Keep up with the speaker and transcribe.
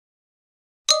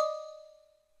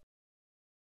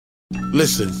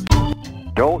Listen.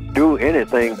 Don't do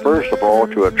anything, first of all,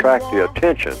 to attract the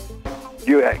attention.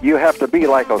 You have to be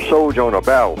like a soldier on a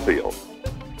battlefield.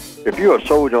 If you're a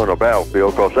soldier on a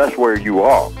battlefield, because that's where you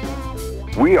are.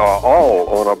 We are all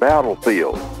on a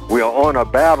battlefield. We are on a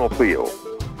battlefield.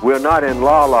 We're not in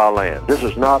La La Land. This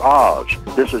is not Oz.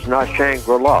 This is not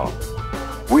Shangri-La.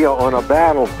 We are on a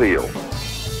battlefield.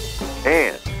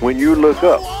 And when you look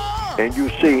up and you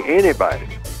see anybody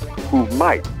who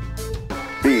might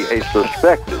be a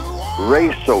suspected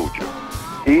race soldier,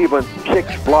 even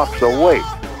 6 blocks away,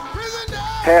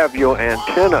 have your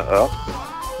antenna up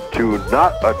to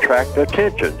not attract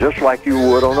attention, just like you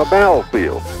would on a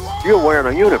battlefield. You're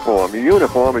wearing a uniform. Your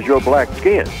uniform is your black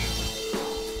skin.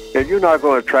 And you're not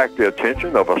going to attract the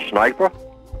attention of a sniper.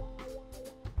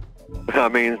 I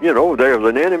mean, you know, there's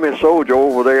an enemy soldier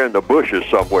over there in the bushes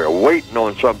somewhere waiting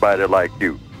on somebody like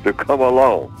you to come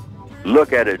along.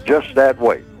 Look at it just that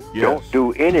way. Yes. Don't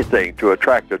do anything to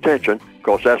attract attention,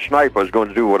 because that sniper is going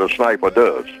to do what a sniper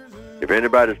does. If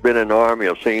anybody's been in the Army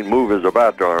or seen movies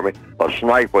about the Army, a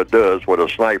sniper does what a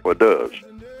sniper does.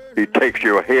 He takes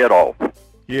your head off.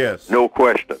 Yes. No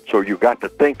question. So you got to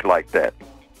think like that.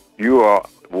 You are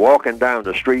walking down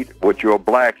the street with your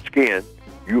black skin,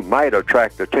 you might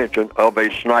attract the attention of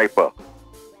a sniper.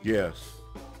 Yes.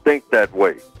 Think that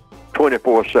way,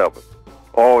 24/7,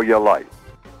 all your life.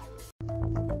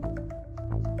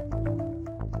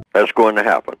 That's going to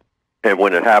happen. And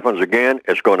when it happens again,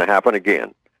 it's going to happen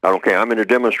again. I don't care how many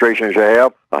demonstrations you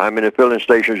have or how many filling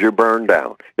stations you burn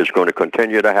down. It's going to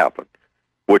continue to happen.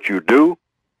 What you do,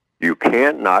 you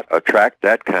cannot attract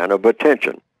that kind of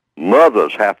attention.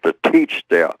 Mothers have to teach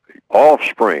their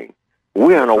offspring.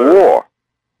 We're in a war.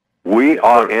 We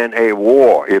are in a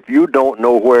war. If you don't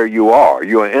know where you are,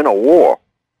 you're in a war.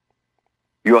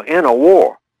 You're in a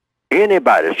war.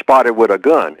 Anybody spotted with a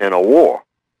gun in a war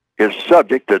is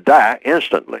subject to die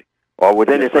instantly, or with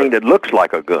anything that looks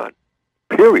like a gun,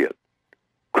 period.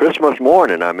 Christmas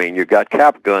morning, I mean, you got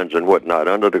cap guns and whatnot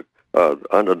under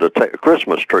the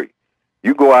Christmas tree.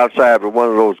 You go outside with one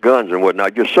of those guns and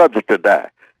whatnot, you're subject to die.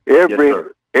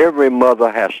 Every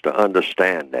mother has to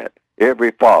understand that.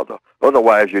 Every father.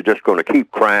 Otherwise, you're just going to keep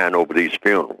crying over these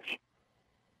funerals.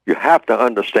 You have to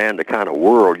understand the kind of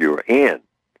world you're in.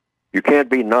 You can't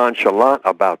be nonchalant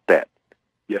about that.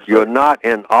 Yes, you're not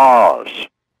in Oz.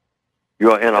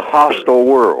 You're in a hostile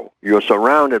world. You're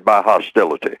surrounded by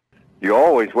hostility. You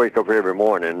always wake up every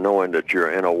morning knowing that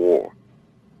you're in a war.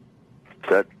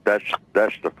 That's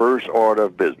the first order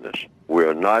of business.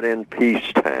 We're not in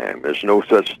peacetime. There's no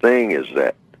such thing as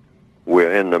that.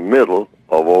 We're in the middle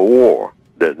of a war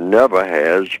that never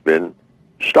has been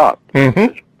stopped.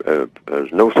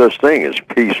 There's no such thing as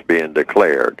peace being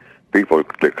declared. People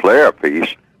declare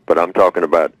peace, but I'm talking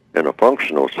about in a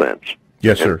functional sense.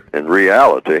 Yes, sir. In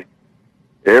reality,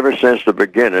 ever since the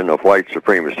beginning of white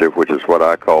supremacy, which is what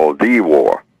I call the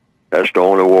war, that's the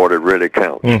only war that really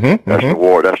counts. That's the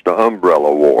war, that's the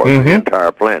umbrella war of the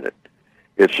entire planet.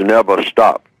 It's never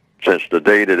stopped since the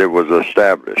day that it was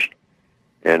established.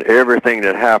 And everything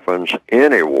that happens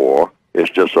in a war is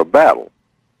just a battle.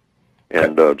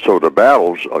 And so the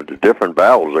battles, the different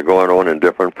battles are going on in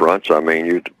different fronts. I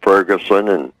mean,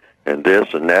 Ferguson and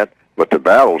this and that, but the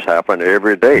battles happen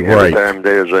every day. Every time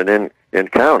there's an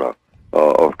encounter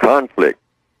of conflict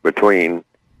between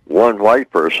one white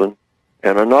person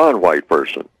and a non-white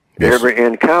person. Yes. Every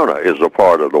encounter is a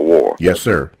part of the war. Yes,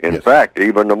 sir. In fact,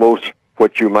 even the most,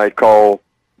 what you might call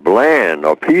bland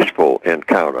or peaceful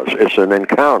encounters, it's an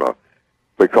encounter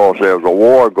because there's a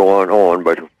war going on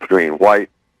between white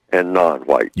and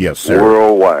non-white. Yes, sir.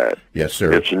 Worldwide. Yes,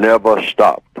 sir. It's never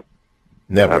stopped.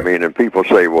 Never. I mean, and people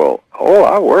say, well,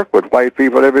 I work with white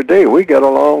people every day. We get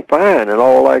along fine and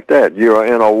all like that. You're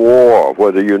in a war,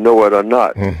 whether you know it or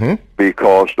not,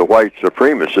 because the white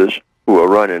supremacists who are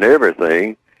running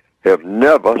everything have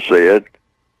never said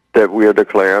that we are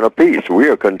declaring a peace. We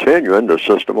are continuing the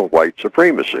system of white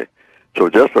supremacy. So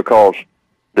just because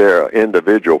there are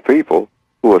individual people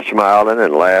who are smiling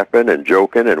and laughing and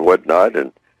joking and whatnot,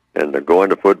 and they're going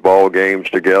to football games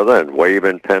together and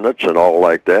waving pennants and all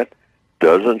like that,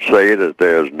 doesn't say that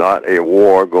there's not a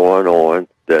war going on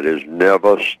that is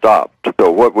never stopped.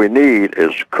 So what we need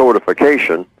is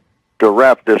codification to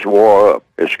wrap this war up.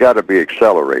 It's got to be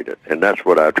accelerated, and that's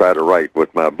what I try to write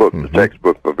with my book, the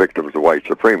textbook for victims of white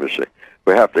supremacy.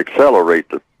 We have to accelerate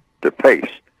the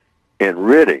pace in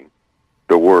ridding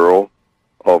the world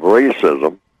of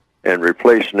racism and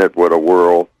replacing it with a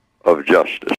world of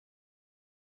justice.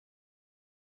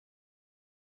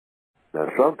 Now,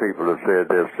 some people have said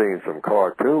they've seen some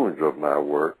cartoons of my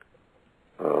work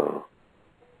on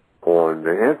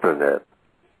the internet.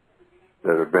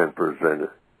 that have been presented,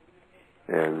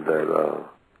 and that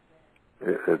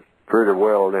it pretty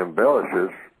well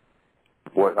embellishes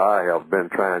what I have been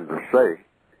trying to say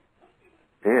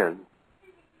in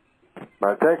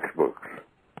my textbooks.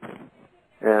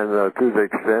 And to the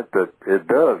extent that it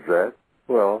does that,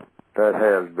 well, that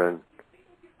has been,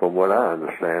 from what I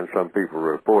understand, some people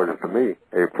reported to me,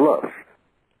 a plus.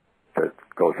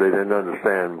 Because they didn't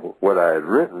understand what I had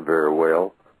written very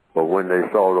well, but when they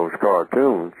saw those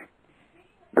cartoons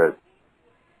that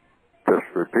just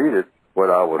repeated what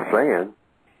I was saying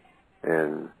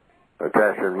and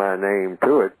attaching my name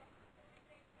to it,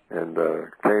 and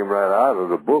came right out of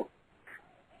the book,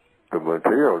 the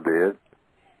material did,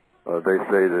 they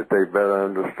say that they better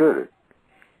understood it.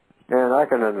 And I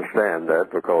can understand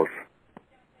that because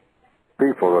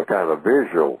people are kind of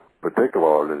visual,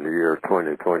 particularly in the year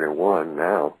 2021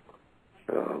 now,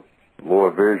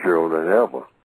 more visual than ever.